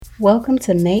Welcome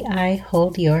to May I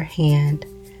Hold Your Hand.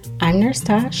 I'm Nurse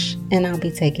Tosh, and I'll be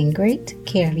taking great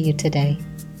care of you today.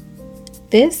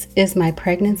 This is my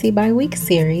Pregnancy by Week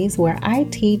series where I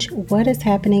teach what is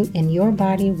happening in your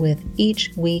body with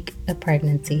each week of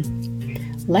pregnancy.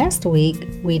 Last week,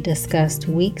 we discussed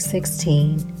week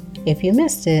 16. If you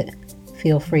missed it,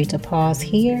 feel free to pause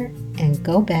here and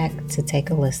go back to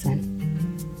take a listen.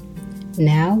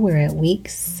 Now we're at week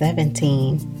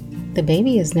 17. The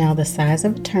baby is now the size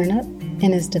of a turnip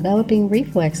and is developing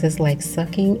reflexes like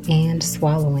sucking and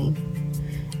swallowing.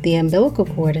 The umbilical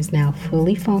cord is now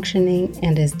fully functioning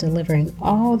and is delivering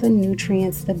all the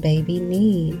nutrients the baby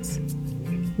needs.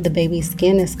 The baby's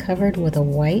skin is covered with a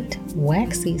white,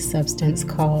 waxy substance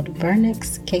called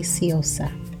vernix caseosa,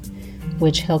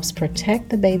 which helps protect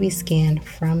the baby's skin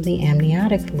from the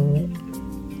amniotic fluid.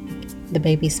 The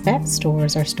baby's fat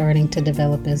stores are starting to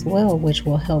develop as well, which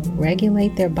will help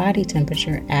regulate their body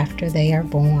temperature after they are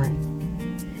born.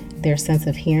 Their sense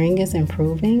of hearing is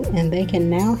improving, and they can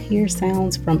now hear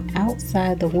sounds from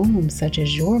outside the womb, such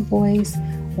as your voice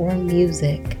or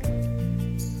music.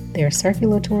 Their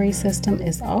circulatory system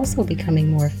is also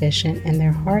becoming more efficient, and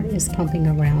their heart is pumping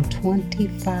around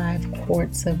 25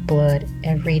 quarts of blood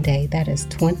every day. That is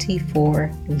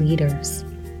 24 liters.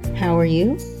 How are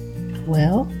you?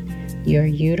 Well, your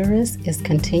uterus is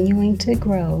continuing to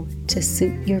grow to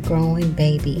suit your growing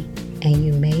baby, and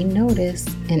you may notice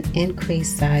an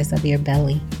increased size of your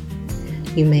belly.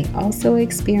 You may also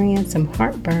experience some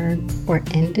heartburn or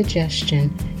indigestion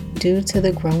due to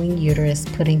the growing uterus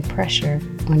putting pressure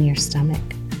on your stomach.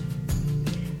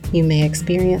 You may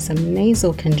experience some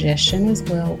nasal congestion as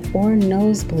well, or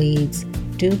nosebleeds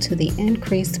due to the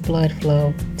increased blood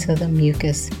flow to the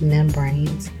mucous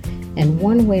membranes. And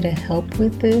one way to help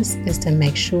with this is to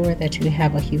make sure that you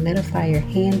have a humidifier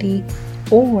handy,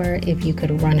 or if you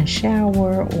could run a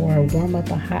shower or warm up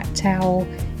a hot towel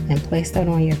and place that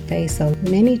on your face. So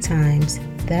many times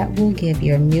that will give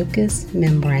your mucous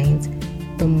membranes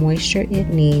the moisture it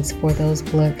needs for those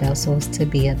blood vessels to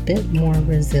be a bit more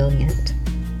resilient.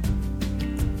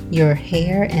 Your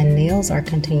hair and nails are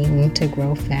continuing to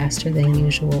grow faster than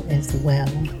usual as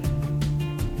well.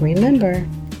 Remember,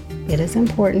 it is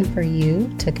important for you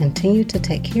to continue to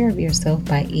take care of yourself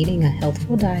by eating a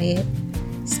healthful diet,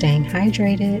 staying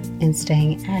hydrated, and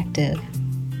staying active.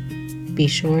 Be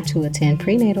sure to attend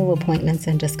prenatal appointments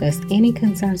and discuss any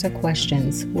concerns or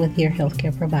questions with your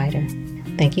healthcare provider.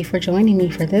 Thank you for joining me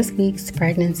for this week's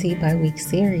Pregnancy by Week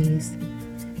series.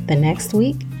 The next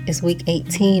week is week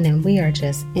 18, and we are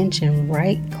just inching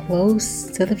right close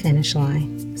to the finish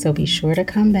line. So be sure to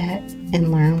come back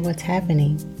and learn what's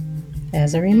happening.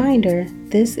 As a reminder,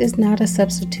 this is not a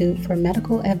substitute for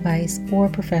medical advice or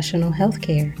professional health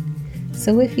care.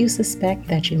 So if you suspect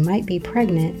that you might be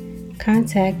pregnant,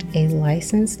 contact a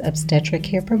licensed obstetric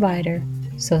care provider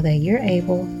so that you're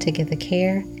able to get the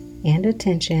care and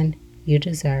attention you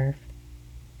deserve.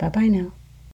 Bye-bye now.